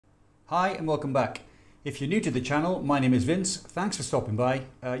Hi and welcome back. If you're new to the channel, my name is Vince. Thanks for stopping by.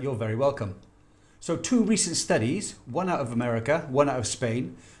 You're very welcome. So two recent studies, one out of America, one out of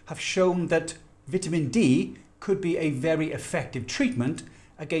Spain, have shown that vitamin D could be a very effective treatment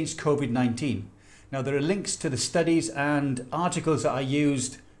against COVID-19. Now there are links to the studies and articles that I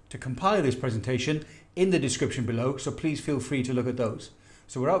used to compile this presentation in the description below, so please feel free to look at those.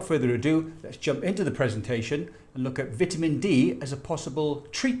 So without further ado, let's jump into the presentation and look at vitamin D as a possible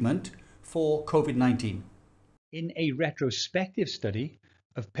treatment for COVID-19. In a retrospective study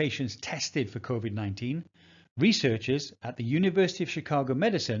of patients tested for COVID-19, researchers at the University of Chicago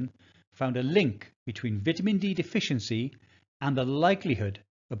Medicine found a link between vitamin D deficiency and the likelihood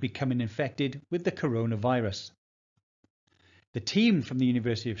of becoming infected with the coronavirus. The team from the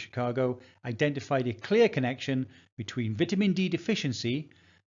University of Chicago identified a clear connection between vitamin D deficiency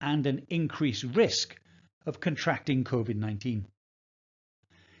and an increased risk of contracting COVID-19.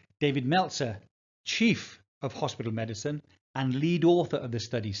 David Meltzer, Chief of Hospital Medicine and lead author of the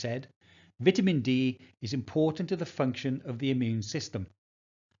study, said, "Vitamin D is important to the function of the immune system,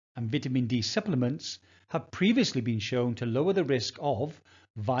 and vitamin D supplements have previously been shown to lower the risk of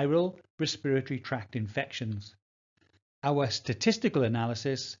viral respiratory tract infections. Our statistical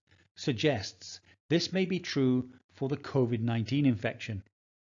analysis suggests this may be true for the COVID-19 infection."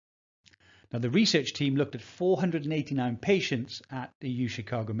 Now, the research team looked at 489 patients at the U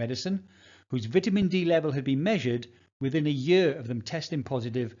Chicago Medicine whose vitamin D level had been measured within a year of them testing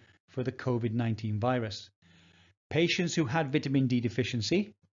positive for the COVID-19 virus. Patients who had vitamin D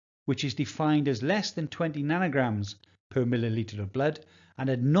deficiency, which is defined as less than 20 nanograms per milliliter of blood, and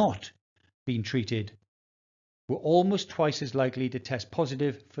had not been treated, were almost twice as likely to test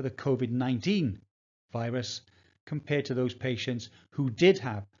positive for the COVID-19 virus compared to those patients who did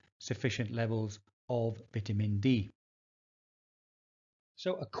have sufficient levels of vitamin D.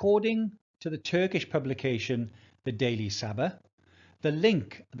 So according to the Turkish publication The Daily Sabah, the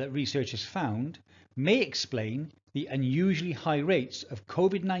link that researchers found may explain the unusually high rates of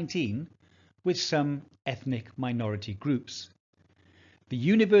COVID-19 with some ethnic minority groups. The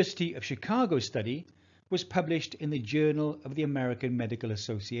University of Chicago study was published in the Journal of the American Medical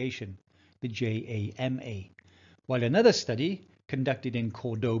Association, the JAMA, while another study conducted in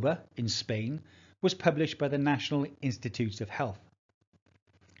Cordoba in Spain was published by the National Institutes of Health.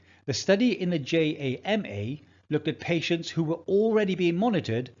 The study in the JAMA looked at patients who were already being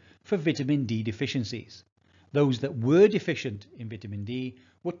monitored for vitamin D deficiencies. Those that were deficient in vitamin D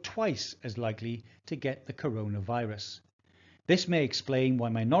were twice as likely to get the coronavirus. This may explain why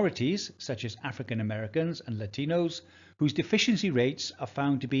minorities such as African Americans and Latinos, whose deficiency rates are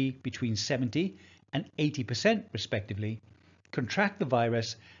found to be between 70 and 80% respectively, contract the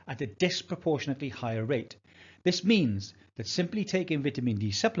virus at a disproportionately higher rate. This means that simply taking vitamin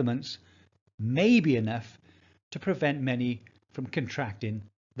D supplements may be enough to prevent many from contracting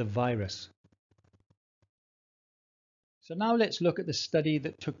the virus. So now let's look at the study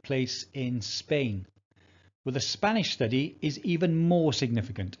that took place in Spain. Well, the Spanish study is even more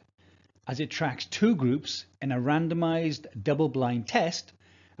significant as it tracks two groups in a randomized double-blind test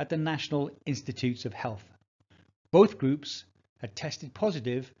at the National Institutes of Health. Both groups had tested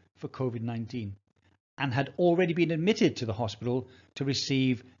positive for COVID-19 and had already been admitted to the hospital to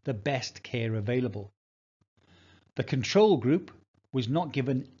receive the best care available. The control group was not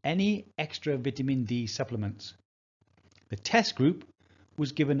given any extra vitamin D supplements. The test group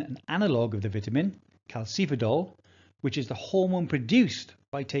was given an analog of the vitamin, Calcifediol, which is the hormone produced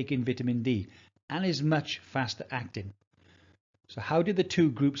by taking vitamin D and is much faster acting. So how did the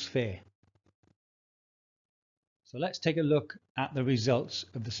two groups fare? So let's take a look at the results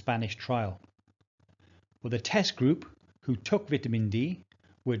of the Spanish trial. Well, the test group who took vitamin D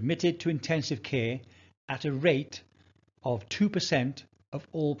were admitted to intensive care at a rate of 2% of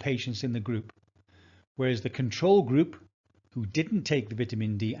all patients in the group, whereas the control group who didn't take the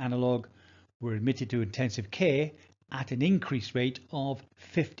vitamin D analog were admitted to intensive care at an increased rate of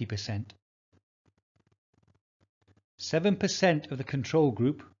 50%. 7% of the control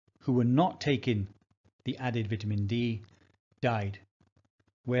group who were not taking the added vitamin D died,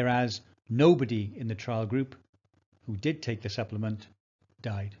 whereas nobody in the trial group who did take the supplement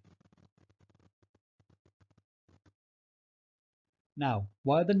died. Now,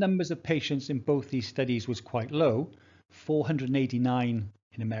 while the numbers of patients in both these studies was quite low, 489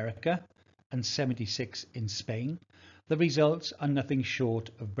 in America and 76 in Spain, the results are nothing short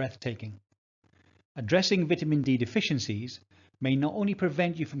of breathtaking. Addressing vitamin D deficiencies may not only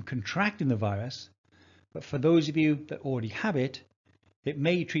prevent you from contracting the virus, but for those of you that already have it, it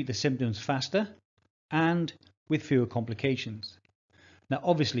may treat the symptoms faster and with fewer complications. Now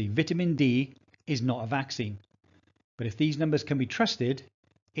obviously vitamin D is not a vaccine, but if these numbers can be trusted,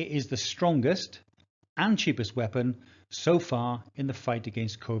 it is the strongest and cheapest weapon so far in the fight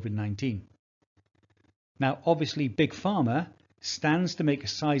against COVID-19. Now obviously Big Pharma stands to make a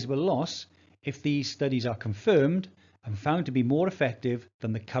sizable loss if these studies are confirmed and found to be more effective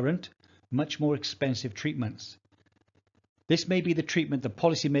than the current, much more expensive treatments. This may be the treatment that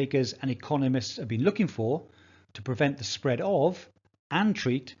policymakers and economists have been looking for to prevent the spread of and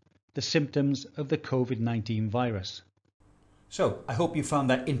treat the symptoms of the COVID-19 virus. So I hope you found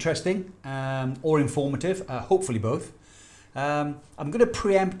that interesting or informative, hopefully both. I'm going to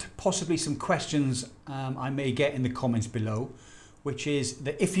preempt possibly some questions I may get in the comments below, which is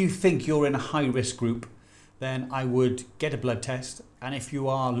that if you think you're in a high risk group, then I would get a blood test, and if you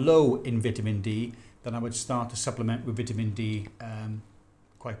are low in vitamin D, then I would start to supplement with vitamin D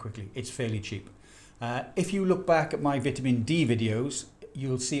quite quickly. It's fairly cheap. If you look back at my vitamin D videos,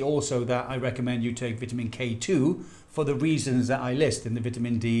 you'll see also that I recommend you take vitamin K2 for the reasons that I list in the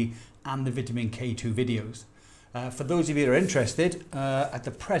vitamin D and the vitamin K2 videos. For those of you who are interested, at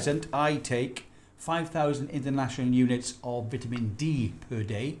the present I take 5,000 international units of vitamin D per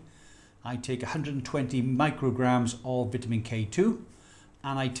day. I take 120 micrograms of vitamin K2,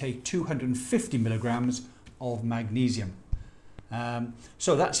 and I take 250 milligrams of magnesium.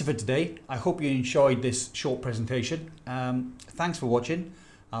 So that's it for today. I hope you enjoyed this short presentation. Thanks for watching.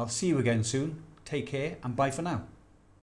 I'll see you again soon. Take care and bye for now.